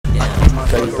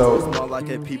Small like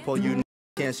a people you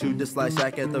can't shoot just like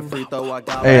Shaq at the free throw. I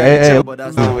got hey, but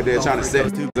that's over there trying to set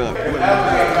up. You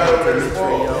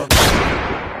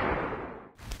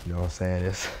know what I'm saying?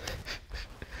 It's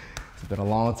been a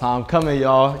long time coming,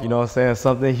 y'all. You know what I'm saying?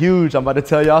 Something huge. I'm about to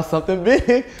tell y'all something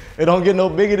big. It don't get no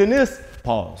bigger than this.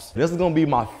 Pause. This is gonna be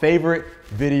my favorite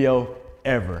video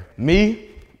ever.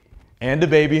 Me and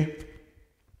DaBaby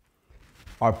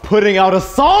are putting out a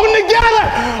song together.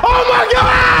 Oh my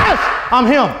gosh! I'm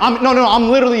him. No, I'm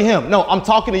literally him. No, I'm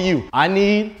talking to you. I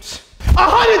need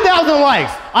 100,000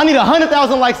 likes. I need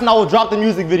 100,000 likes and I will drop the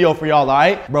music video for y'all, all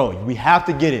right? Bro, we have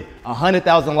to get it.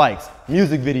 100,000 likes,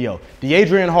 music video.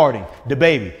 DeAdrian Harding,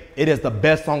 DaBaby. It is the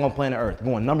best song on planet Earth.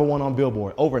 Going #1 on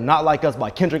Billboard over Not Like Us by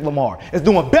Kendrick Lamar. It's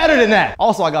doing better than that.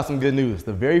 Also, I got some good news.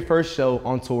 The very first show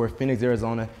on tour, Phoenix,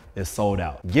 Arizona, is sold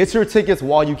out. Get your tickets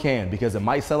while you can because it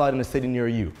might sell out in a city near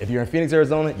you. If you're in Phoenix,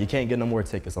 Arizona, you can't get no more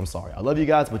tickets. I'm sorry. I love you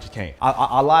guys, but you can't.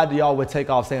 I lied to y'all with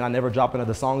Takeoff saying I never drop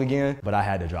another song again, but I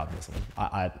had to drop this one.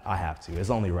 I have to. It's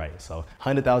only right. So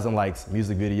 100,000 likes,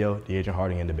 music video, DeAdrian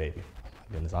Harding and DaBaby. Oh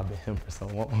my goodness, I've been him for so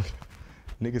long.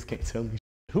 Niggas can't tell me.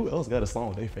 Who else got a song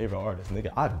with their favorite artist? Nigga,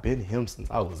 I've been him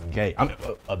since I was gay. I'm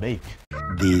a baby.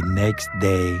 The next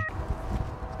day.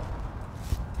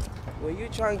 Were you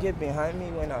trying to get behind me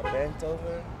when I bent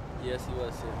over? Yes, he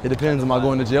was. It depends. Am I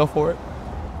going to jail for it?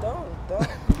 Don't.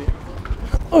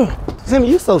 Sammy,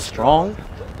 you so strong.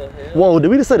 What the hell? Whoa,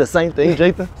 did we just say the same thing,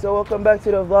 Jathan? So welcome back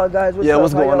to the vlog, guys. What's up?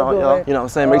 What's going on, y'all? You know what I'm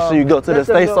saying? Make sure you go to the let's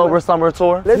Stay go, Sober man. Summer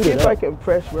Tour. Let's see if I can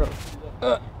press, bro.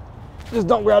 Just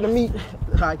don't grab the meat.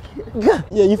 I can't.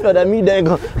 Yeah, you felt that meat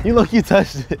dangle. You look-key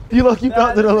touched it. You look-key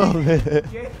felt it a little bit.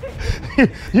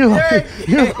 you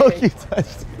look-key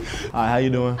touched it. All right, how you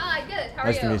doing? Hi, good. How are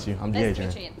nice you? to meet you. I'm nice DaBaby. to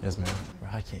meet you. Yes, ma'am. Bro,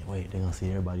 I can't wait. They're gonna see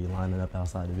everybody lining up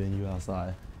outside the venue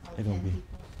outside. They're gonna be.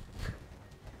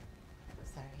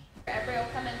 Sorry. Everybody will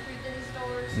come in through these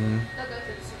doors. They'll go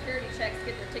through the security checks,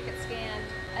 get their ticket scanned,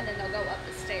 and then they'll go up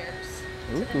the stairs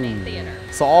to the main theater.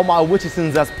 So all my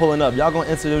Wichitans that's pulling up, y'all gonna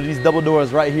enter these double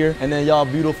doors right here, and then y'all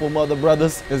beautiful mother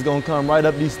brothers is gonna come right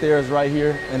up these stairs right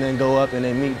here, and then go up and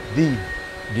then meet the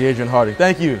DeAdrian Harding.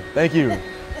 Thank you, thank you,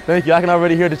 thank you. I can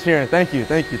already hear the cheering. Thank you,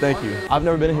 thank you, thank you. I've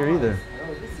never been here either.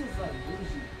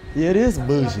 Yeah, it is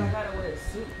bougie.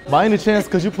 By any chance,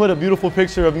 could you put a beautiful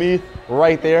picture of me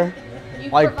right there?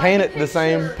 Like paint it the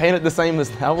same as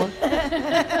that one?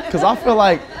 Cause I feel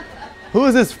like, who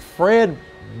is this Fred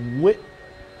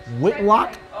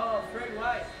Whitlock? Oh, Fred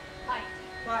White.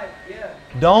 White, yeah.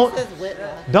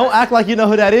 Don't act like you know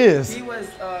who that is. He was,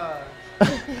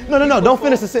 No, don't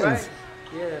finish the sentence.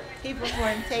 Right. Yeah. He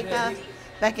performed Takeoff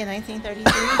back in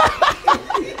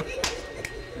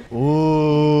 1933.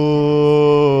 Ooh,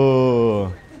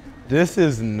 this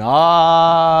is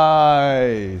nice.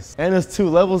 And there's 2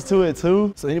 levels to it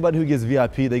too. So anybody who gets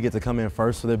VIP, they get to come in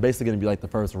first. So they're basically gonna be like the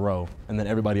first row, and then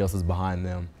everybody else is behind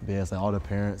them. Yeah, it's like all the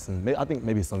parents, and I think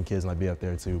maybe some kids might be up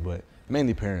there too, but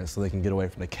mainly parents, so they can get away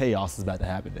from the chaos that's about to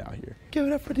happen down here. Give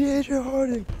it up for DeAdrian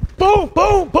Harding. Boom,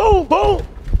 boom, boom, boom.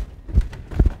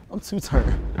 I'm too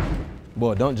turned.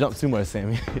 Boy, don't jump too much,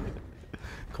 Sammy.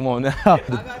 Come on now. I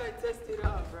gotta test it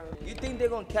out, bro. You think they're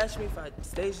gonna catch me if I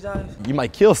stage dive? You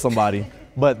might kill somebody,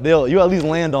 but you at least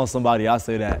land on somebody, I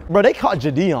say that. Bro, they caught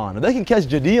Jadeon. If they can catch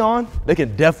Jadeon, they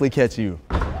can definitely catch you.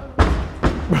 Bro,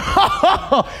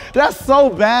 that's so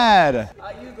bad. How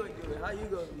you gonna do it? How you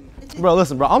gonna be? Bro,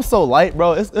 listen, bro, I'm so light,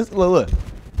 bro. It's look.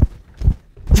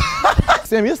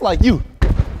 Sammy, it's like you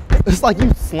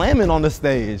slamming on the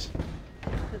stage.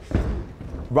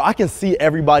 Bro, I can see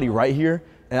everybody right here,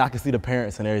 and I can see the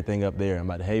parents and everything up there. I'm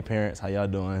like, hey parents, how y'all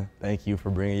doing? Thank you for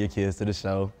bringing your kids to the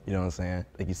show. You know what I'm saying?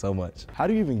 Thank you so much. How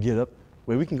do you even get up?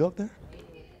 Wait, we can go up there?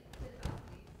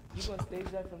 You gonna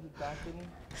stage dive from the balcony?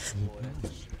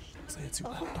 Don't say it too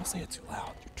loud. Don't say it too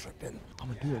loud. You're tripping. I'm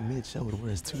gonna do it mid-show to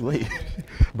where it's too late.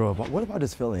 Bro, what if I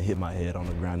just fell and hit my head on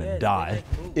the ground and die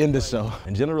in the show?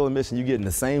 In general admission, you get in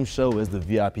the same show as the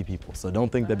VIP people. So don't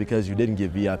think that because you didn't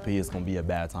get VIP, it's gonna be a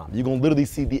bad time. You're gonna literally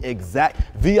see the exact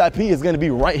VIP is gonna be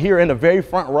right here in the very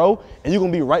front row, and you're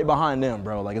gonna be right behind them,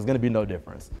 bro. Like, it's gonna be no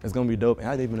difference. It's gonna be dope. And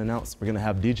I'd even announced we're gonna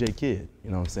have DJ Kid,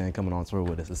 you know what I'm saying, coming on tour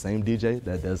with us. The same DJ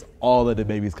that does all of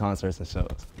DaBaby's concerts and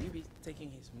shows. You be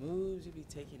taking his moves, you be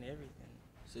taking everything.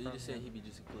 So you just said he be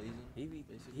just glazing?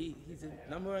 He's a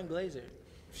 #1 glazer.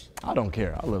 I don't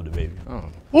care. I love DaBaby.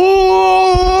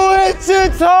 Ooh,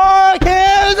 Wichita,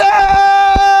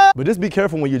 Kansas! But just be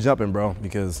careful when you're jumping, bro,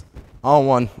 because I don't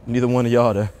want neither one of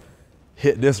y'all to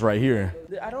hit this right here.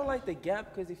 I don't like the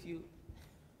gap because if you...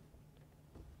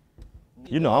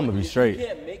 You know I'm gonna be straight. If you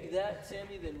can't make that,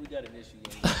 Sammy, then we got an issue.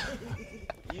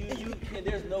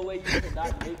 There's no way you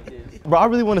cannot make this. Bro, I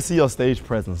really want to see your stage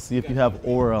presence. See if you have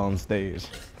aura on stage.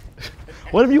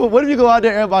 What if you go out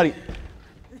there, everybody?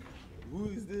 Who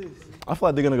is this? I feel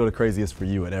like they're gonna go the craziest for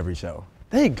you at every show.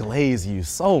 They glaze you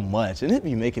so much, and it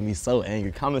be making me so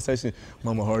angry. Comment section,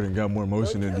 Mama Hardin got more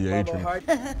motion than Adrian.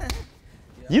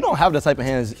 You don't have the type of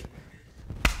hands.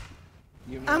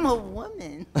 I'm a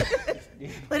woman.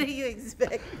 What are you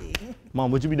expecting?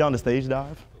 Mom, would you be down to stage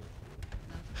dive?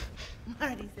 I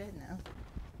already said no.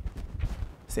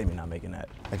 See me not making that.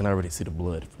 I can already see the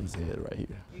blood from his head right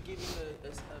here. You give him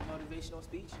a motivational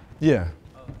speech? Yeah.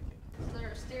 Oh, okay. So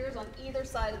there are stairs on either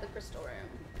side of the crystal room.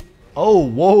 Oh,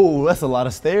 whoa, that's a lot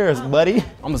of stairs, buddy.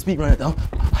 I'm gonna speak right now.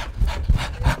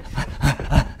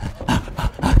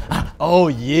 Oh,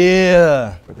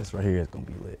 yeah. This right here is gonna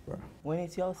be lit, bro. When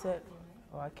it's y'all set?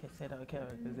 Oh, I can't say that on camera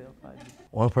because they'll find you.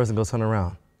 One person go turn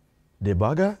around.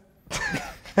 DaBaby?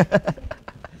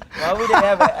 Why would they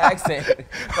have an accent?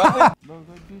 Bro, go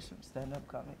do some stand-up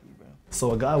comedy, bro.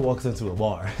 So a guy walks into a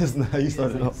bar. Isn't that how you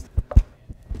started off?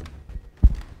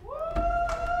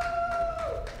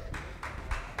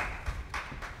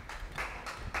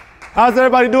 How's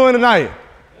everybody doing tonight?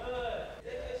 Good.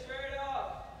 Take your shirt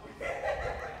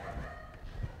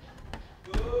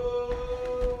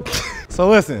off. So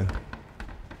listen,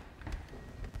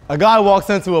 a guy walks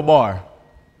into a bar.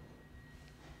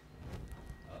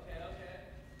 Okay.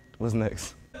 What's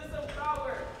next? Do some crowd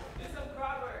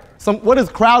work. What is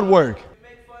crowd work?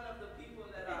 Make fun of the people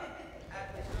that are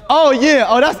at the show. Oh yeah,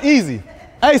 oh that's easy.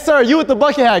 Hey sir, you with the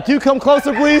bucket hat, can you come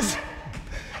closer please?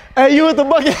 Hey, you with the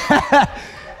bucket hat.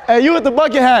 Hey, you with the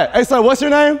bucket hat. Hey sir, what's your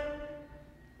name?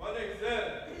 My name's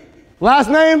Zed. Last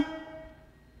name?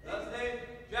 Last name,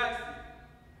 Jackson.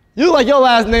 You look like your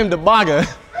last name DaBaby.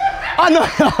 I know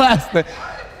your last name.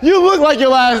 You look like your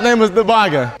last name is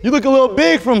DaBaby. You look a little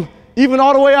big from even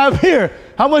all the way up here.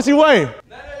 How much you weigh? None of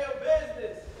your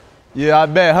business. Yeah, I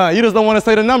bet, huh? You just don't want to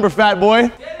say the number, fat boy.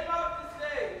 Get him off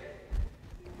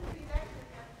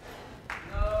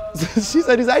the stage. She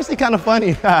said he's actually kind of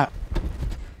funny.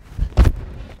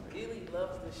 Really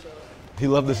loves the show. He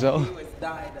loved the show? He was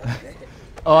dying up there.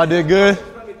 Oh, I did good?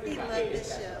 He loved this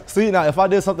show. See, now if I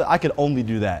did something, I could only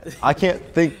do that. I can't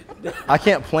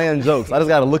plan jokes. I just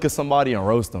gotta look at somebody and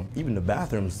roast them. Even the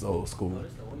bathroom's is old school.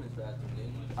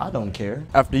 I don't care.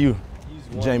 After you,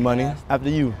 J Money. After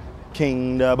you,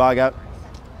 King DaBaby.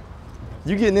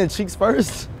 You getting in cheeks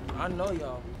first? I know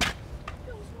y'all.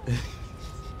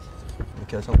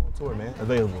 Catch up on tour, man.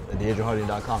 Available at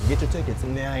theadrianharding.com. Get your tickets.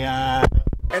 And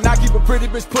I keep a pretty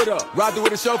bitch put up. Ride through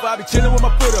with a chauffeur, I be chilling with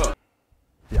my foot up.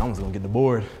 Yeah, I'm just gonna get the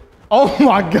board. Oh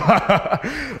my God.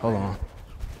 Hold on.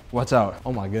 Watch out.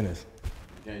 Oh my goodness.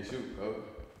 You can't shoot, bro.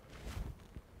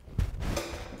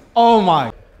 Oh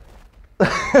my.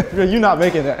 You're not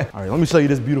making that. All right, let me show you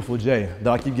this beautiful J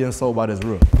that I keep getting sold by this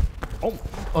roof.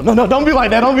 Oh no, don't be like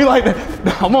that. Don't be like that.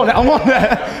 No, I'm on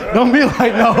that. Don't be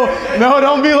like, no,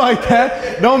 don't be like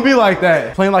that. Don't be like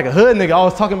that. Playing like a hood nigga. I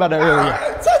was talking about that earlier.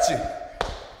 Touch it.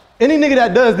 Any nigga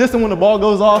that does this and when the ball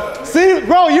goes off, see,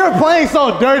 bro, you're playing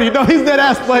so dirty. No, he's dead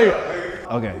ass player.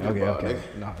 Okay.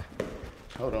 No.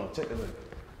 Hold on, check it out.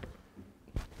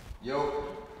 Yo.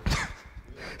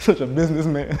 Such a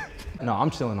businessman. No,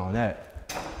 I'm chilling on that.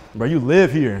 Bro, you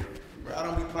live here. Bro, I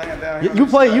don't be playing down here. You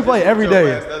play every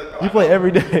day. You play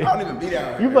every day. I don't even be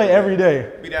down here. You play every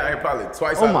day. Be down here probably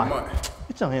twice Oh out my. a month.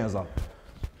 Get your hands off.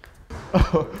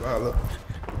 Wow, look.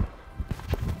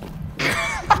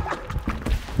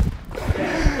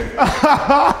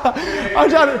 I'm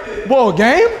trying to. Whoa,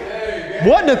 game?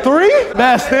 What, the 3?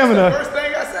 Bad stamina. First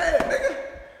thing I said, nigga.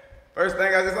 First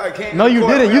thing I just like can't. No, you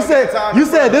didn't. You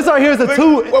said this right here is a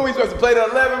 2. What we supposed to play to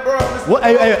 11, bro? What,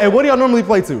 hey, what do y'all normally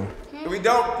play to? We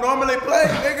don't normally play,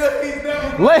 nigga. He's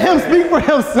never. Let him speak for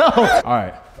himself. All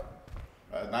right.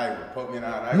 Now you poke me in the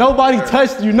eye. Nobody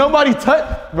touched you. Nobody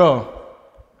touched, bro.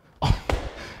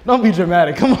 Don't be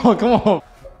dramatic. Come on.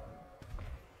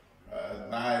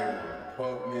 Now you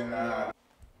poke me in the eye.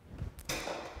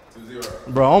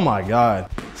 2-0. Bro, oh my God.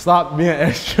 Stop being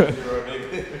extra.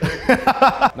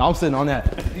 No, I'm sitting on that.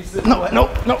 No.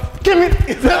 Give me.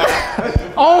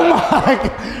 Oh my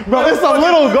God. Bro, it's a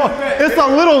little goal. It's a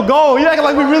little goal. You acting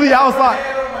like we really outside.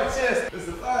 On my chest. It's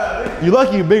a foul. You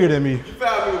lucky you bigger than me. You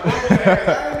fouled me with both hands. I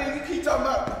mean, you keep talking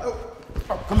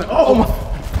about. Come here. Oh my.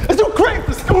 It's so crazy.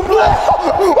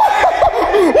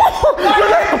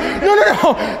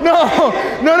 No.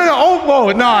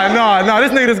 Oh, nah.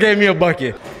 This nigga just gave me a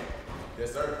bucket.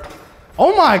 Yes, sir.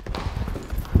 Oh my.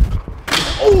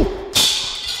 Oh.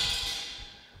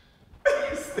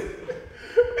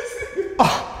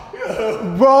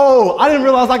 Bro, I didn't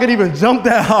realize I could even jump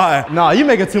that high. Nah, you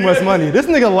making too much money. This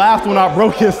nigga laughed when I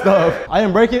broke his stuff. I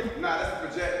didn't break it? Nah, that's a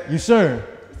projector. You sure?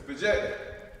 It's a projector.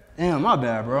 Damn, my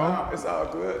bad, bro. Nah, it's all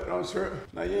good. Don't trip.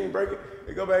 Nah, you ain't break it.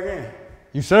 It go back in.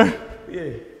 You sure?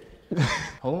 Yeah.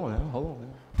 Hold on now, hold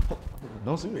on now.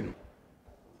 Don't see me.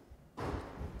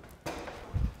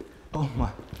 Oh my,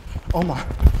 oh my.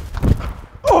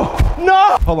 Oh,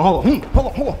 no! Hold on, hold on, hold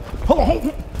on, hold on, hold on,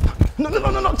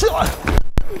 hold on. No, chill out.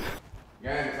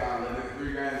 Game time, nigga.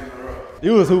 3 games in a row.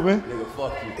 You was hooping. Nigga,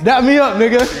 fuck you. Dap me up,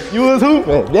 nigga. You was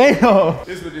hooping. Damn.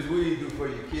 This is what this weed do for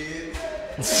you, kids.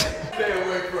 Stay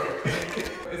away from it.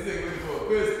 This nigga looking for a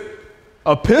pistol.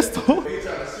 A pistol? He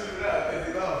trying to shoot it out because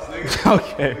he lost,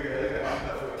 nigga. Okay.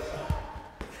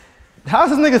 How's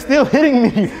this nigga still hitting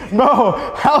me?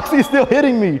 Bro, how is he still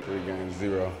hitting me? 3 games,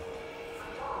 0.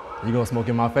 You gonna smoke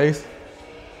in my face?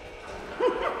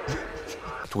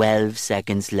 12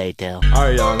 seconds later. All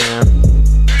right, y'all, man.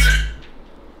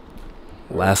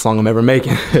 Last song I'm ever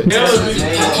making. The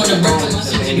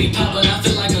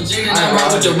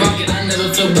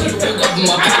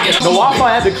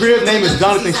Wi-Fi at the crib name is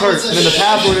Jonathan Kirk, and then the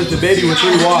password is DaBaby with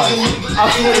 3 Ys. I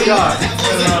swear to God.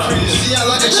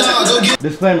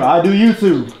 Disclaimer, I do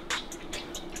YouTube.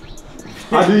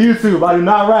 I do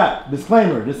not rap.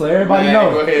 Disclaimer, just so everybody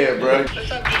knows. Go ahead, bro.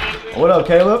 What up,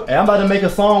 Caleb? Hey, I'm about to make a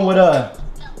song with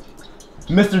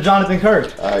Mr. Jonathan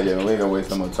Kirk. All right, yeah, we ain't gonna waste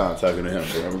no more time talking to him,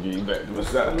 bro. I'm gonna get you back to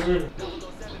what's up.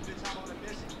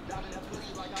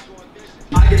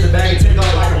 I get the bag and take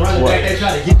off like a running back. They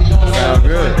try to get me going. Sound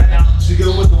good. She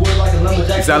good with the wood like a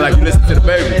lumberjack. You sound like you listen to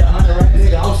DaBaby. I'm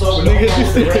sober. Nigga, you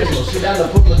serious? She down to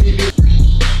put my TV.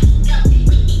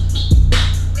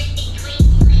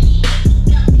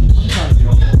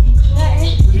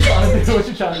 What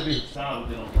you trying to do?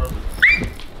 Sound on purpose.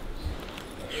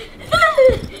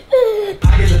 I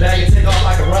get the bag and take off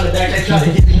like a running back. They try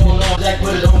to get me going on. Jack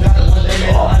put it on, got it one day,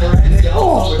 made 100 right, nigga. I'm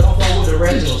sober, don't fuck with the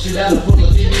original. She down to put my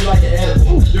TV like an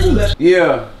edible.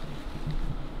 Yeah.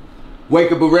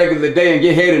 Wake up a regular day and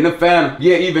get head in the phantom.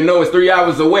 Yeah, even though it's 3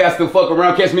 hours away, I still fuck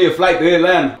around, catch me a flight to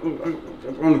Atlanta.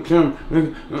 On the camera.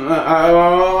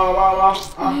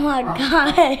 Oh my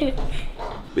God.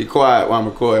 Be quiet while I'm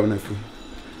recording this.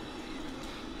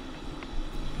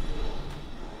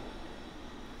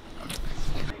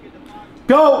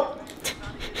 Go!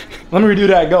 Let me redo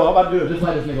that. Go. I'm about to do it just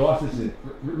like this nigga. Watch this shit.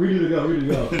 Redo the go. Redo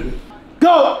the go.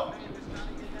 Go!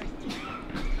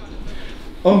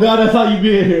 Oh God, that's how you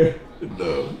get here.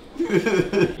 No.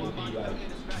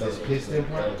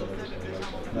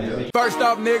 First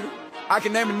off, nigga, I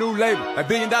can name a new label, like $1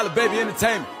 Billion Baby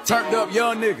Entertainment. Turned up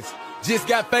young niggas, just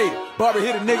got faded. Barbie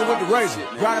hit a nigga with the razor,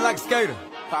 grinding like a skater.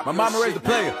 My mama raised a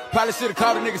player, probably should've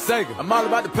called a nigga Sega. I'm all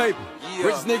about the paper.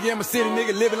 Richest nigga in my city,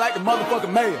 nigga living like the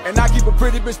motherfucking mayor. And I keep a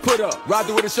pretty bitch put up. Ride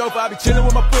through with a chauffeur, I be chillin'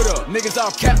 with my foot up. Niggas all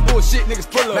cap bullshit, niggas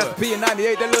full of. Master P in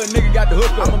 98, that little nigga got the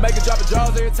hook up. I'ma make it drop a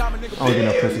jaws every time a nigga. I don't get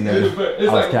no pussy, nigga. I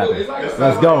was capping.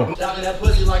 Let's go. Dropping that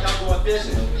pussy like I'm going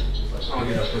fishing. I don't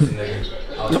get no pussy, nigga.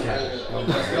 I was capping.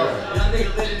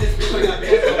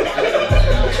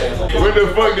 When the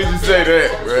fuck did you say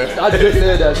that, bro? I just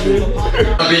said that shit.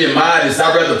 I'm being modest.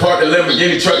 I'd rather park the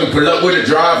Lamborghini truck and pull up with a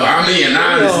driver. I'm being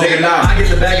honest, nigga, nah. I get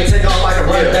the bag and take off like a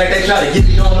running back. They try to get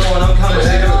me going on. I'm coming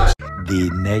back. The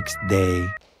next day.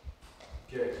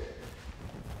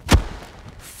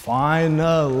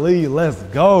 Finally, let's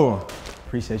go.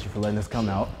 Appreciate you for letting us come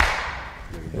out.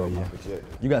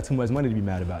 You got too much money to be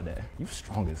mad about that. You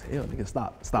strong as hell, nigga.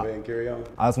 Stop. Go ahead and carry on.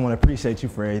 I just want to appreciate you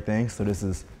for everything. So this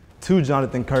is to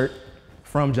Jonathan Kirk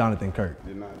from Jonathan Kirk.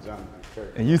 You're not Jonathan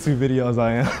Kirk. In YouTube videos,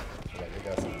 I am. Like they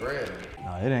got some bread in it.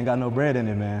 No, it ain't got no bread in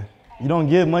it, man. You don't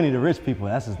give money to rich people.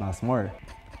 That's just not smart.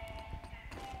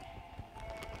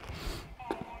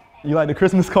 You like the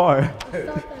Christmas card? I saw that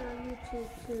on YouTube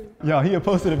too. Yo, he had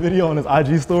posted a video on his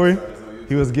IG story.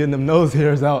 He was getting them nose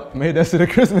hairs out. Made that shit a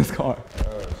Christmas card.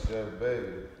 Oh, shit, baby.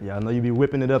 Yeah, I know you be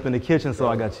whipping it up in the kitchen, so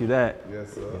I got you that.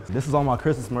 Yes, sir. This is all my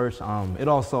Christmas merch. It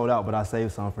all sold out, but I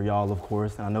saved some for y'all, of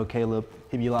course. And I know Caleb,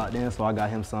 he be locked in, so I got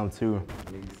him some too.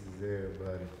 Nieces,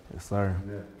 everybody. Yes, sir.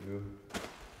 Nephew.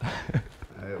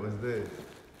 Hey, what's this?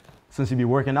 Since you be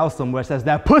working out so much, that's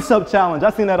that push-up challenge. I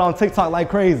seen that on TikTok like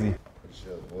crazy. Push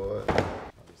up, boy.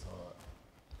 It's hard.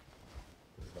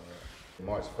 It's hard.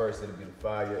 March 1st, it'll be the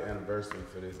 5-year anniversary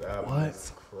for this album. What?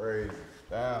 It's crazy.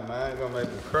 Damn, man, ain't gonna make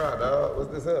me cry, dog.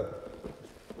 What's this up?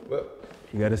 What?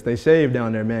 You gotta stay shaved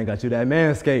down there, man. Got you that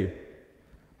manscape.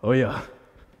 Oh, yeah.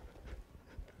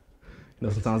 You know,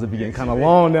 sometimes it be getting kind of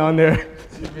long down there.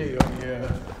 She be on here.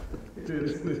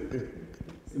 This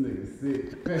nigga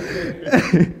sick.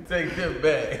 Take them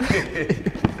back.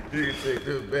 You can take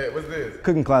this back. What's this?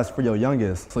 Cooking class for your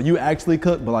youngest. So you actually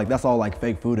cook, but like that's all like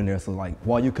fake food in there. So like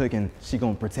while you cooking, she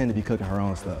gonna pretend to be cooking her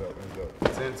own stuff.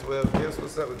 Let's go. 10, 12 gifts.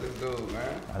 What's up with this dude,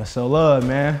 man? Gotta show love,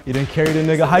 man. You didn't carry the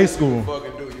nigga high school. You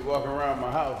fucking do. You walking around my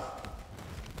house.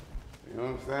 You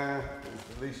know what I'm saying? It's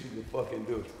the least you can fucking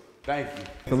do. Thank you.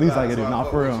 The least I can do,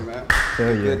 not for real.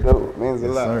 Hell yeah. Dope. Means a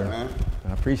lot, sir. man.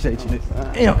 I appreciate you.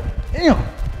 Damn. Yeah, I did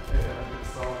a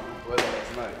song for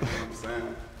last night. You know what I'm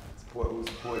saying? Support who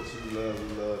supports you, love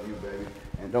who love you, baby.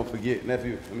 And don't forget,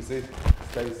 nephew, let me see.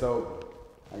 Stay sober.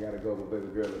 I gotta go, but baby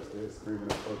girl upstairs screaming her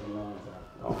fucking lungs out.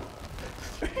 Oh.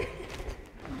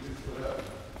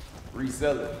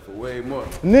 Resell it for way more.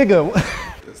 Nigga.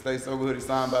 The Stay Sober hoodie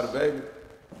signed by DaBaby.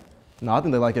 No, I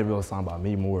think they like it if it was signed by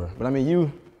me more. But I mean, you,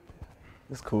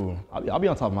 it's cool. I'll be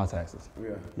on top of my taxes.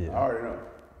 Yeah. I already know.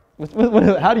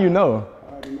 How do you know?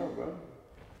 I already know, bro.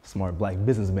 Smart black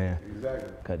businessman.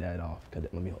 Exactly. Cut that off. Cut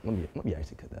that. Let me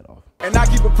actually cut that off. And I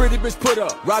keep a pretty bitch put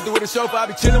up. Riding with a chauffeur, I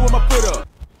be chilling with my foot up.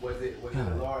 Was it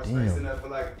a large space enough for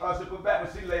like, oh, she put back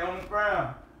when she lay on the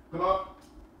ground. Come on.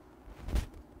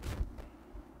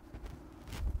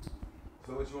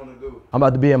 So what you want to do? I'm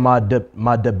about to be in my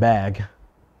bag.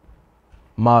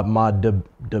 My bag.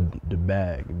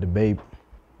 DaBaby.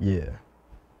 Yeah.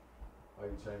 Oh,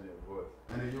 you changed your voice.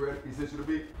 And then you ready? He sent you the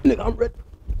beat? Nigga, I'm ready.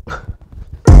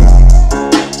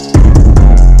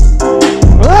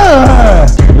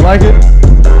 You like it?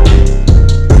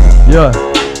 Yeah.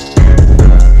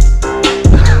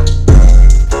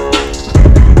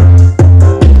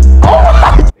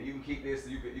 You can keep this, so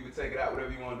you can take it out,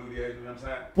 whatever you want to do, you know what I'm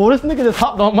saying? Well, this nigga just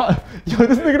hopped on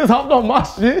my,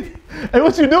 shit. Hey,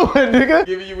 what you doing, nigga?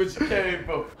 Giving you what you came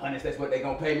for. Honest, that's what they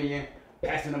gonna pay me in.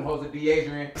 Passing them hoes to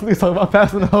Adrian. Please talk about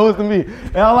passing the hose to me.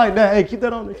 Hey, I like that. Hey, keep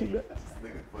that on there, keep that.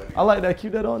 I like that,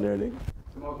 keep that on there, nigga.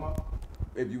 Come on.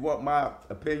 If you want my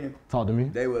opinion, talk to me.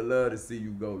 They would love to see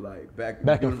you go like back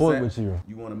and forth with you.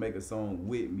 You want to make a song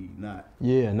with me, not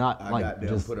not I like got them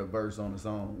just put a verse on the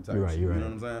song. You're right. You know what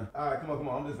I'm saying? All right, come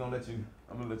on. I'm just gonna let you.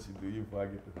 I'm gonna let you do you before I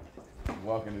get to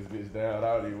walking this bitch down.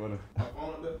 I don't even wanna.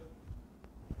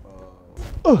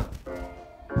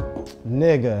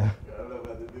 Nigga.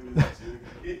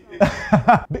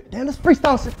 Damn, this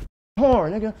freestyle shit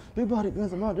hard, nigga. Big body,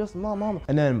 just my mama.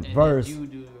 And then verse. Then you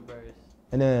do the verse.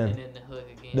 And then the hook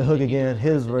again. The hook again,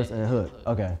 his verse and hook.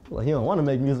 Okay. Well, he don't want to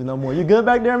make music no more. You good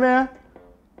back there, man?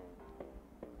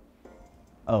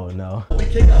 Oh no.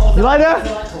 You like that?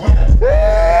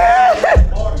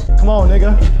 Come on,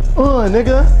 nigga.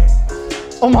 Nigga.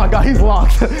 Oh my God, he's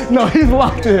locked. No, he's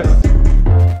locked in.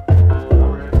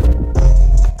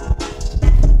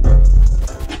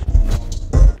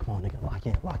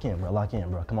 Lock in,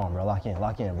 bro. Come on, bro. Lock in,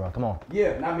 bro. Come on.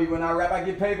 Yeah, not me. When I rap, I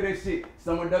get paid for that shit.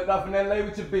 Someone ducked off in LA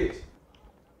with your bitch.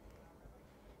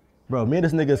 Bro, me and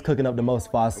this nigga is cooking up the most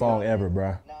fire song ever,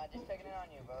 bro. Nah, just checking in on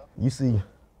you, bro. You see,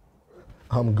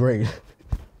 I'm great.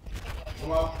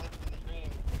 Come on.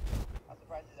 I'm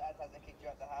surprised his ass hasn't kicked you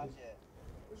out the house yet.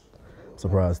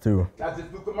 Surprised too. I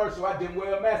just do commercial. I didn't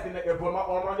wear a mask in there. Put my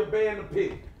arm on your bed in the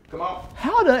pit. Come on.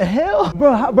 How the hell?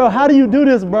 Bro, how do you do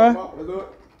this, bro? Come on, let's do it.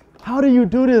 How do you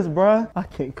do this, bruh? I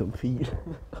can't compete.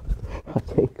 I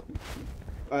can't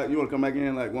compete. You want to come back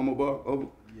in like one more bar? Over?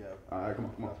 Yeah. All right, come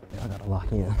on. I gotta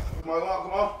lock in. Come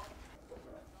on.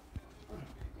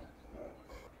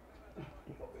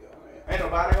 Ain't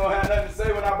nobody gonna have nothing to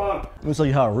say when I bun. Let me show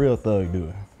you how a real thug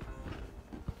do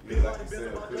it.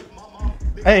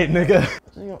 Hey, nigga.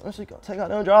 She gonna take out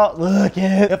them draws. Look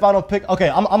at. If I don't pick, okay,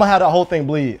 I'm gonna have that whole thing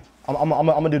bleed. I'm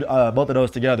gonna do both of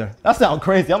those together. That sounds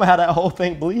crazy. I'm gonna have that whole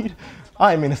thing bleed.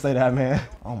 I didn't mean to say that, man.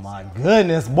 Oh my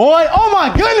goodness, boy.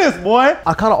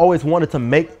 I kind of always wanted to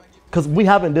make, cause we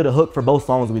haven't did a hook for both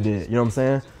songs we did. You know what I'm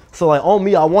saying? So like on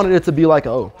me, I wanted it to be like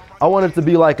a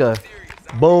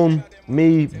boom,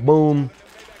 me, boom,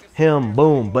 him,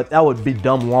 boom. But that would be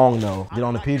dumb long though. Get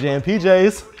on the PJ and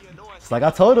PJs. Like I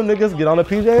told them niggas, get on the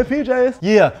PJ and PJs.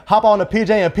 Yeah, hop on the PJ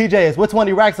and PJs. With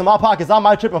 20 racks in my pockets, I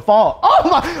might trip and fall. Oh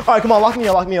my! All right, come on, lock me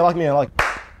in.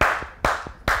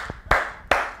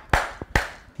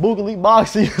 Boogly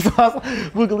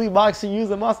box, she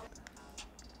using my.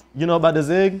 You know about the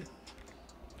zig?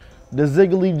 The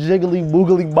ziggly jiggly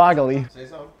boogly boggly. Say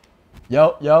something.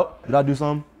 Yo. Did I do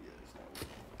something?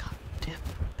 God damn.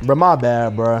 Bro, my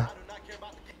bad, bro.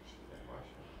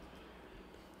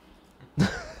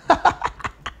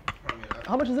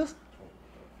 How much is this?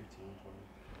 15,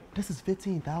 20. This is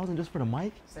 15,000 just for the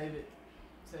mic? Save it.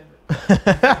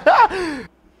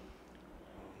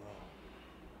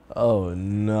 Oh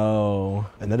no.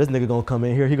 And then this nigga gonna come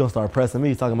in here, he gonna start pressing me.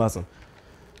 He's talking about some,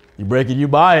 you break it, you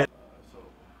buy it.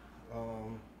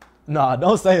 Nah,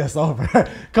 don't say it's over.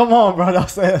 Come on, bro, don't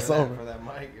say it's over. For that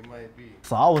mic, it might be.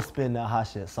 So I was spitting that hot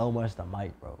shit so much to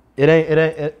Mike, bro.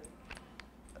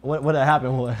 What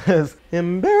happened was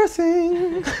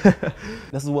embarrassing.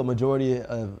 This is what majority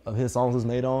of his songs is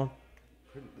made on.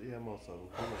 Yeah, most of them.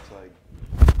 Pretty much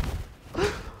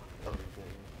like.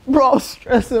 Bro,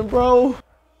 stressing, bro.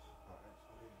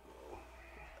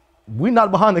 We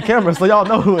not behind the camera, so y'all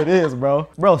know who it is, bro.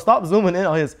 Bro, stop zooming in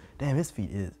on his. Damn, his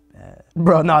feet is bad.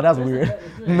 Bro, nah, that's weird.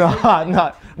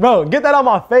 Nah. Bro, get that out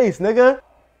my face, nigga.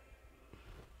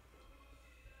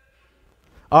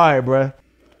 All right, bro.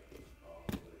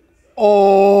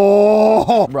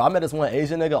 Oh, bro, I met this one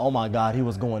Asian nigga. Oh my God, he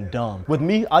was going dumb. With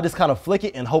me, I just kind of flick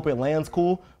it and hope it lands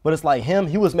cool. But it's like him,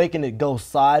 he was making it go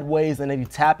sideways and then he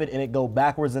tap it and it go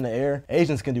backwards in the air.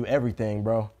 Asians can do everything,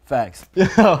 bro. Facts.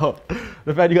 Yo,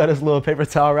 the fact you got this little paper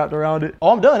towel wrapped around it.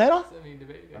 Oh, I'm done, ain't I?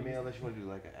 I mean, unless you want to do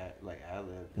like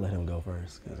ad-lib. Let him go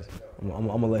first. I'm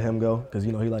gonna let him go because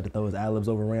you know he like to throw his ad-libs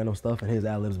over random stuff and his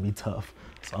ad-libs be tough.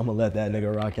 So I'm gonna let that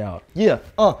nigga rock out. Yeah,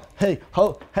 hey,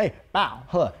 ho, hey, bow,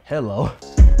 huh, hello.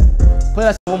 Play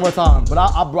that shit one more time, but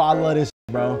I love this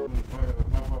shit, bro.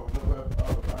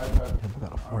 I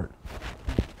gotta fart.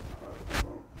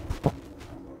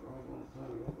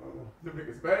 Them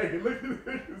niggas banging, look at the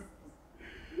niggas.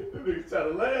 Them niggas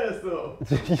trying to land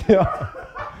something. Yeah.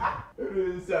 Them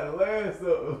niggas trying to land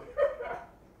something.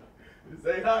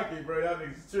 This ain't hockey, bro. Y'all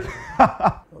niggas tripping.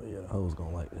 Oh yeah, the hoes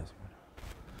gonna like this one.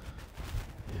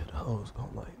 Yeah, the hoes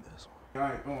gonna like this one. All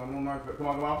right, come on, no knife. Come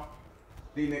on.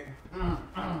 D-Nick.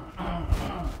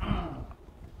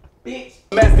 Bitch.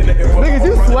 Niggas,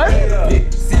 you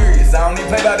sweat? Serious, I don't even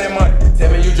play about that money.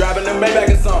 Tell me you driving them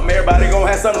Maybach or something. Everybody gonna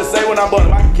have something to say when I'm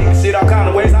bumming. I can kick shit all kind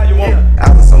of ways. How you want?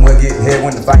 I was somewhere getting hit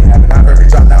when the fight happened. I heard me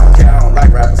drop down. Okay, I don't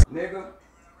like rappers. Nigga.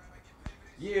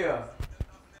 Yeah.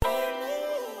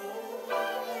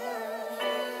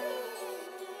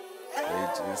 They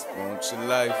just want your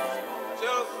life.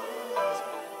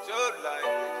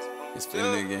 It's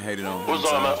feeling nigga getting hated on. What's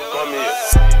on, man? Come here.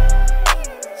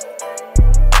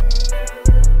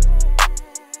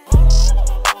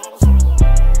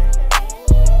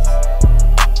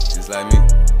 Just like me.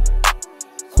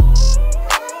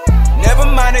 Never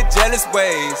mind the jealous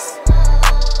ways,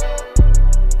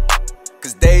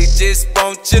 cause they just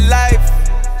want your life.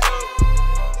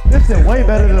 This shit way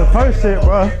better than the first shit,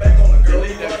 bro.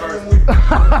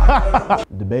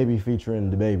 DaBaby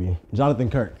featuring DaBaby. Jonathan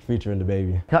Kirk featuring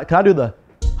DaBaby. Can I do the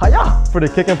hi-ya for the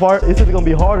kicking part? Is it gonna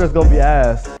be hard or it's gonna be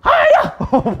ass? Hi-ya!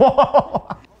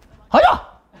 Hi-ya!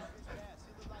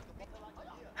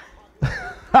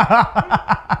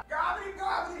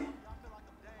 Gobby.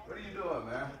 What are you doing,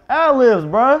 man? Ad-libs,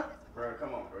 bro. Bro,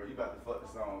 come on, bro. You about to fuck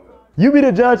the song up. You be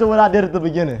the judge of what I did at the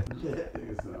beginning.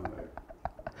 Nigga sound like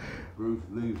Bruce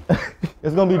Lee.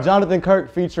 It's gonna be Jonathan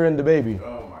Kirk featuring DaBaby. Oh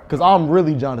my God. Cause I'm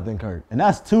really Jonathan Kirk. And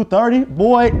that's 2:30,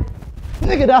 boy.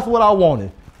 Nigga, that's what I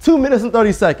wanted. 2 minutes and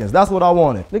 30 seconds, that's what I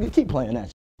wanted. Nigga, keep playing that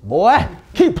shit, boy.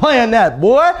 Keep playing that,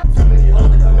 boy. I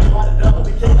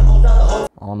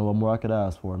don't know what more I could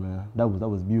ask for, man. That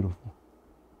was beautiful.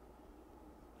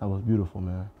 That was beautiful,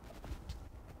 man.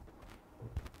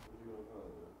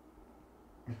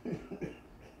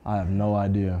 I have no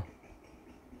idea.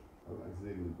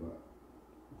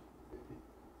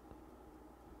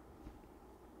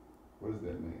 What does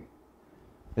that mean?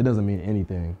 It doesn't mean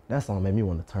anything. That song made me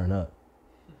want to turn up.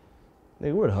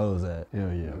 Nigga, where the hoes at?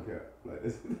 Hell yeah. Okay.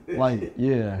 Like,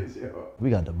 yeah. We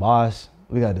got the Bosch,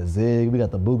 we got the Zig, we got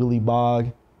the Boogly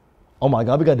Bog. Oh my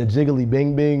God, we got the Jiggly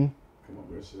Bing Bing. Come on,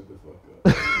 bro, shut the fuck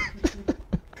up.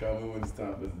 Call me when it's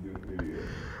time for us to do the video.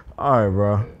 All right,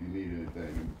 bro. If you need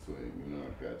anything in between, you know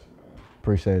I got you, man.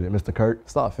 Appreciate it. Mr. Kirk,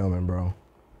 stop filming, bro.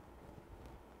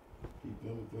 Keep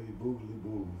filming for your boogly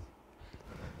boos.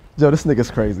 Yo, this nigga's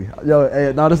crazy. Yo,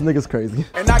 hey, nah, this nigga's crazy.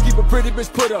 And I keep a pretty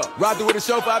bitch put up. Ride through with a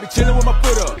chauffeur, I be chilling with my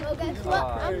foot up. Well, guess what?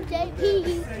 I'm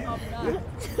JP.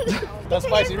 That's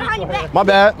spicy replay. My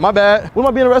bad. What am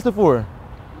I being arrested for?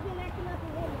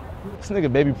 This nigga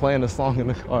baby playing the song in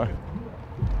the car.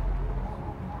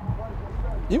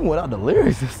 Even without the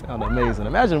lyrics, it sounded amazing.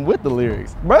 Imagine with the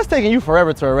lyrics. Bro, it's taking you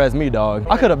forever to arrest me, dog.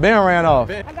 I could have been ran off.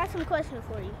 I got some questions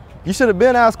for you. You should have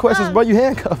been asked questions, bro. You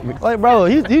handcuffed me. Like, bro,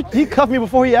 he cuffed me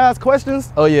before he asked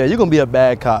questions. Oh yeah, you're gonna be a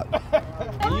bad cop.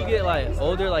 When you get like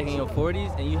older, like in your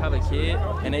 40s, and you have a kid,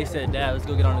 and they said, "Dad, let's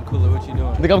go get on the cooler. What you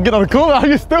doing?" Think I'm getting on the cooler? Are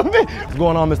you stupid? What's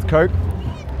going on, Mr. Kirk?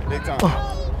 Big time.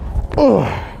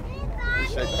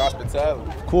 Appreciate the hospitality.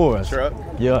 Of course. Truck.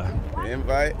 Yeah. The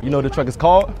invite. You know what the truck is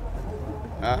called?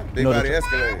 Huh? Big You know body the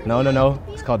Escalade. No.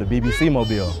 It's called the BBC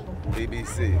Mobile.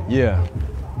 BBC. Yeah.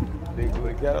 Big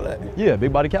booty Cadillac. Yeah,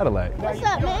 big body Cadillac. What's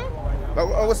up, man?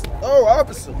 Oh,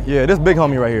 officer. Yeah, this big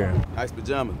homie right here. Nice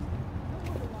pajamas.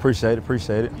 Appreciate it,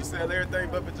 appreciate it. You sell everything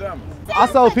but pajamas. I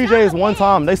sold PJs one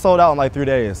time. They sold out in like 3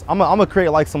 days. I'm gonna create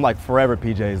like some like forever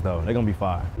PJs though. They're gonna be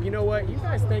fire. You know what? You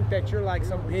guys think that you're like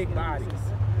some big bodies.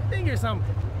 You think you're some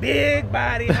big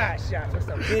body hot shots or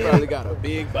something. You probably got a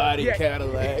big body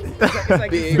Cadillac. It's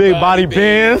like big body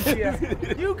Benz. Yeah.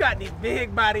 You got these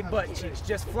big body butt cheeks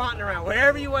just flaunting around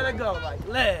wherever you want to go, like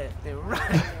left and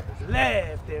right,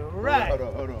 left and right.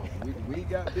 Hold on. We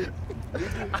got big.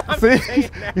 See?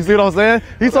 You see what I'm saying?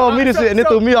 He told me this shit and it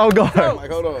threw me off guard. Like,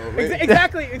 hold on.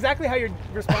 Exactly how you're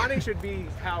responding should be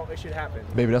how it should happen.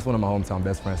 Baby, that's one of my hometown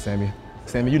best friends, Sammy.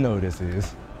 Sammy, you know who this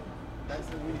is.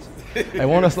 Hey,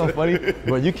 wanna know something funny?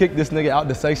 Bro, you kicked this nigga out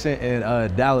the section in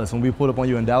Dallas when we pulled up on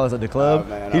you in Dallas at the club.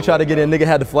 Man, he tried to get in, nigga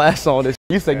had the flash on this.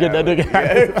 You said get that nigga out.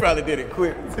 Yeah, he probably did it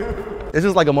quick too. It's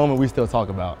just like a moment we still talk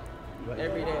about.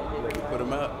 Every day. Put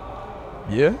him out.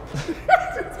 Yeah?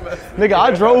 Nigga,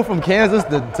 I drove from Kansas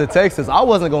to Texas. I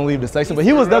wasn't gonna leave the section, but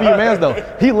he was W Mans though.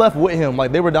 He left with him,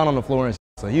 like they were down on the floor and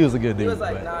shit, so he was a good dude. He was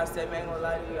like, nah, Sam, I ain't gonna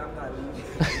lie to you, I'm not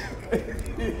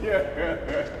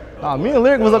leaving. Nah, me and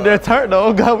Lyric was up there turned though.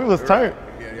 Oh God, we was turned.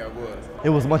 Yeah, y'all was. It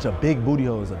was a bunch of big booty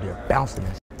hoes up there bouncing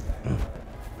and shit.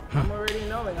 I'm already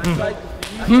knowing. I tried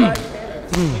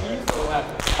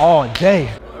All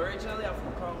day. Originally, I'm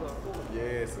from Congo.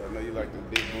 Yes, I know you like them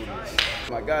big booties.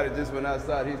 My guy that just went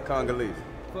outside, he's Congolese.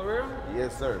 For real?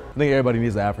 Yes, sir. I think everybody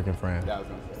needs an African friend. That was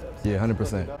Yeah,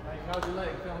 100%. How'd you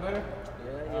like? Feel better?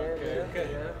 Yeah.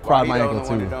 Cried my ankle He's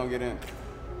the only one too. that don't get in.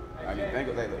 I mean, think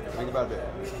about that.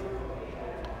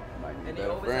 And they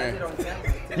always has it on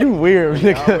camera. You weird,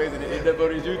 nigga. Always in the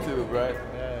NW's YouTube, right?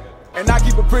 And I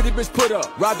keep a pretty bitch put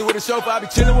up. Ride through with a chauffeur, I be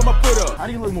chilling with my foot up. How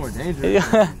do you look more dangerous?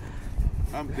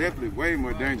 I'm definitely way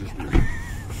more dangerous than you.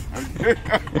 I'm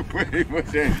way more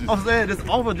dangerous. I'm saying this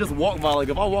over just walk by. Like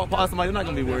if I walk past somebody, they're not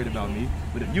gonna be worried about me.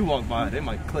 But if you walk by, they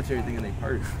might clutch everything in their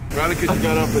purse. Probably because you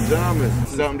got on pajamas.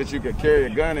 Something that you could carry a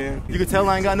gun in. You can tell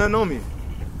I ain't got nothing on me.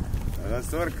 That's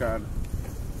sort of kind of.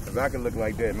 If I could look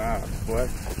like that now, boy,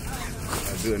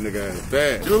 I'd do a nigga in his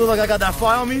bag. You look like I got that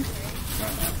fire on me?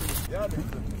 Y'all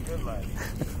living a good life.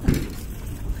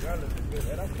 Y'all living good,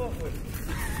 and I fuck with it.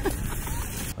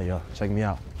 Oh, yo, check me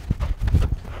out.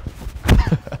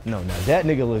 No, now that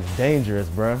nigga looks dangerous,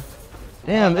 bruh.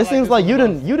 Damn, it seems like you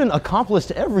didn't accomplish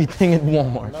everything at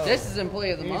Walmart. This is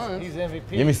Employee of the Month. He's MVP.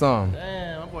 Give me some.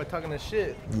 Damn, my boy talking this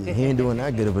shit. Yeah, he ain't doing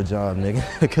that good of a job, nigga,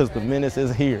 because the menace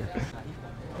is here.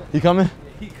 He coming?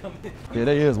 He coming. Yeah,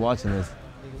 they is watching this.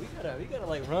 We gotta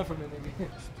like run from it, nigga.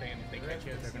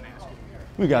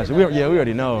 We got you. We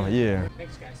already know. Yeah.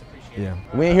 Yeah.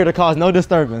 We ain't here to cause no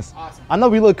disturbance. Awesome. I know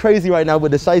we look crazy right now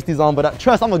with the shiesties on, but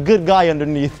trust, I'm a good guy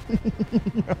underneath.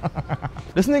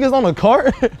 This nigga's on a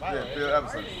cart?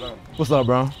 What's up,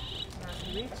 bro?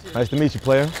 Nice to meet you,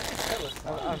 player.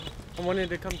 I wanted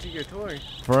to come to your tour.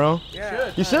 For real?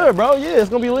 Yeah. You should, bro. Yeah, it's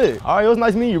gonna be lit. All right, it was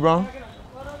nice meeting you, bro.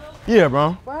 Yeah,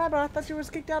 bro. What happened? I thought you was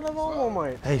kicked out of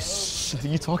Walmart. Hey, shh,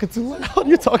 you talking too loud?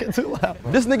 You talking too loud.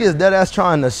 This nigga is dead ass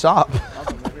trying to shop.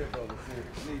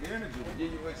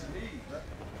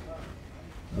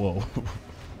 Whoa.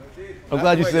 I'm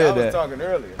glad you said that. I was talking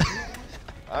earlier.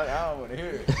 I don't want to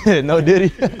hear it. No Diddy.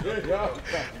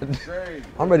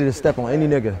 I'm ready to step on any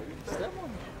nigga.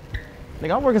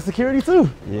 Nigga, I'm working security too.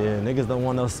 Yeah, niggas don't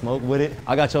want no smoke with it.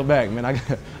 I got your back, man. I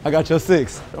got your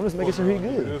 6. I'm just making sure he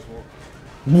good.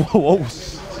 Whoa.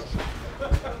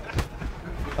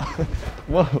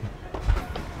 Whoa.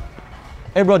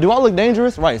 Hey, bro, do I look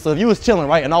dangerous? Right, so if you was chilling,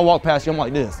 right, and I walk past you, I'm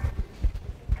like this.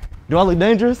 Do I look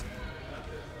dangerous?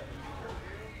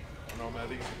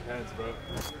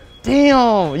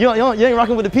 Damn, you ain't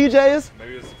rocking with the PJs?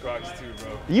 Maybe it's the Crocs too,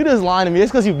 bro. You just lying to me.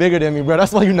 It's because you bigger than me, bro.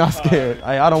 That's why you're not scared.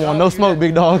 Hey, I don't want no smoke,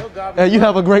 big dog. Hey, you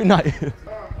have a great night. Are we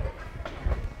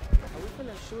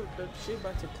finna shoot? The shit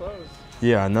about to close.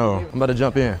 Yeah, I know. I'm about to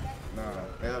jump in. Nah,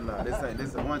 hell no. This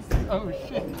is one thing. Oh,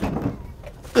 shit.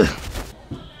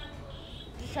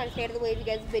 Just trying to stay out of the way of you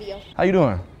guys' video. How you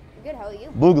doing? Good, how are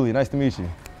you? Boogly, nice to meet you.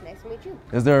 Nice to meet you.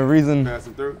 Is there a reason?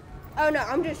 Passing through. Oh no,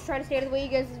 I'm just trying to stay out of the way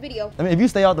of you guys' video. I mean, if you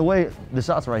stay out the way, the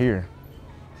shot's right here.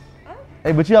 Oh.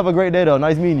 Hey, but you have a great day though.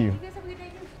 Nice meeting you. You guys have a good day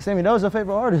too. Sammy, that was your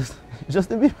favorite artist,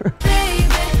 Justin Bieber.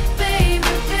 Baby.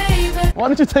 Why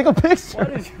didn't you take a picture? Why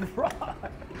did you fry?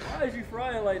 Why is you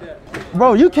frying like that?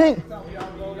 Bro, you can't.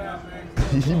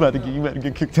 You about to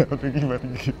get kicked out. You about to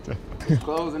get kicked out. It's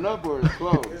closing up or it's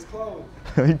closed? It's closed.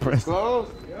 He pressed. It's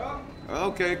closed? Yeah.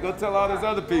 Okay, go tell all those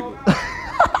other people.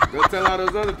 Go tell all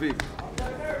those other people.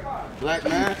 Black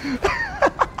man.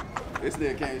 This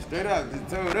nigga came straight up, just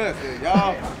told us that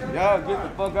y'all get the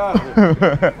fuck out of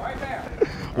here.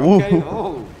 Okay,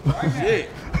 oh. Shit.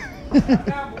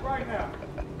 Right now.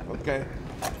 Okay.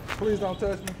 Please don't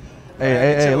touch me.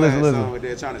 Hey, listen.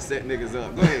 They're trying to set niggas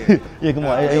up. Go ahead. Yeah, come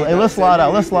on. Hey, let's slide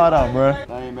out. Let's slide out, bro.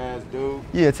 Lame ass dude.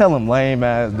 Yeah, tell him lame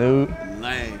ass dude.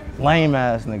 Lame. Lame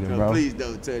ass nigga, bro. Please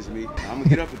don't touch me. I'm gonna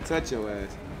get up and touch your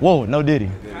ass. Whoa, no diddy.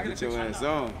 Get your ass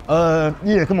on.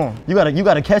 Yeah, come on. You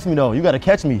gotta catch me though. You gotta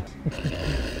catch me.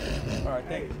 All right,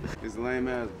 thank you. This lame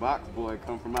ass box boy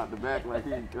come from out the back like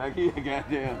he a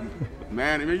goddamn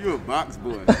man. I mean, you a box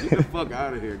boy. Get the fuck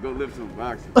out of here. Go lift some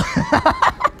boxes.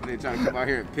 They trying to come out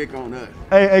here and pick on us.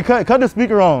 Hey, cut the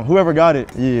speaker on. Whoever got it.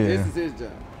 Yeah. This is his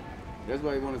job. That's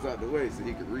why he wants us out the way so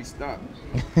he could restock.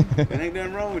 There ain't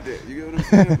nothing wrong with that. You get what I'm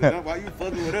saying? But why you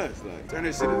fucking with us? Like, turn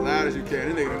this shit as loud as you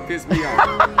can. This nigga done piss me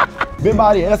off. Big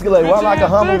body escalate. Well, like a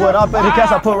humble wood. I bet the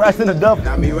cash I put racks in the duff.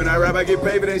 I mean, when I rap, I get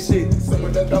paid for that shit.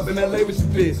 Someone that up in that label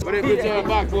shit piss. Where that bitch ass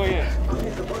box boy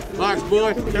at? Box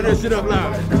boy, turn that shit up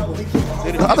loud.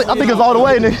 I think it's all the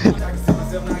way, nigga.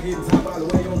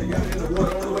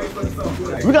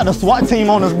 We got the SWAT team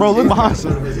on us, bro. Look behind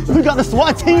you. We got the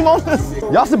SWAT team on us.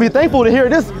 Y'all should be thankful to hear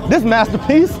this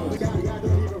masterpiece.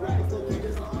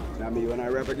 I mean, when I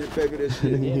rap, I get paid for this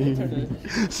shit.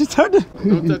 She turned it.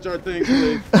 Don't touch our thing,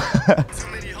 please.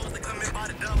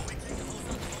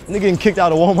 Nigga getting kicked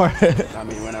out of Walmart. I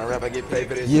mean, when I rap, I get paid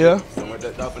for this yeah. shit. Someone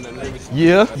that up in the label shit.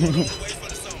 Yeah.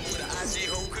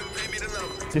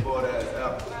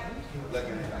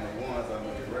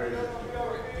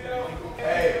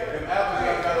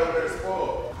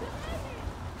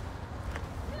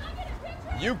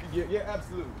 You can get, yeah,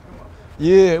 absolutely. Come on.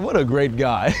 Yeah, what a great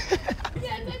guy.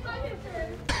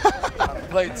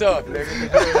 Play tough, nigga. You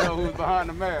don't know who's behind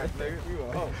the mask, nigga. You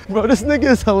a hoe. Bro, this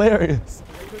nigga is hilarious.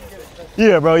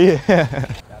 Yeah, bro, yeah.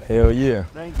 Hell yeah.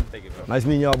 Thank you. Thank you, bro. Nice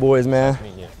meeting y'all boys, man. Nice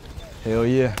meeting you. Hell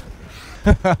yeah.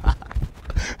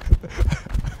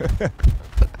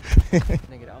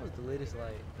 Nigga, that was the latest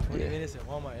like 20 minutes in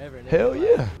Walmart ever. Nigga. Hell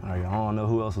yeah. All right, I don't know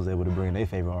who else was able to bring their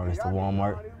favorite artist to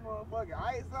Walmart.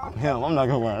 I'm him. I'm not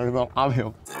gonna lie. I'm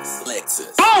him.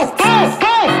 Lexus. I'm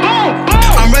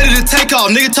ready to take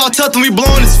off. Nigga talk tough and we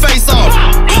blowing his face off.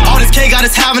 All this K got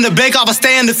us having to bake off. I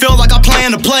stay in the field like I play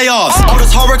in the playoffs. All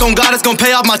this hard work on God is gonna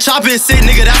pay off. My chopper is sick,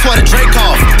 nigga. That's why the Drake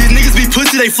off. These niggas be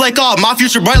pussy, they flake off. My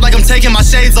future bright like I'm taking my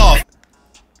shades off.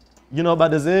 You know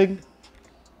about the zig?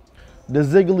 The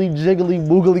ziggly jiggly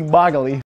boogly boggly.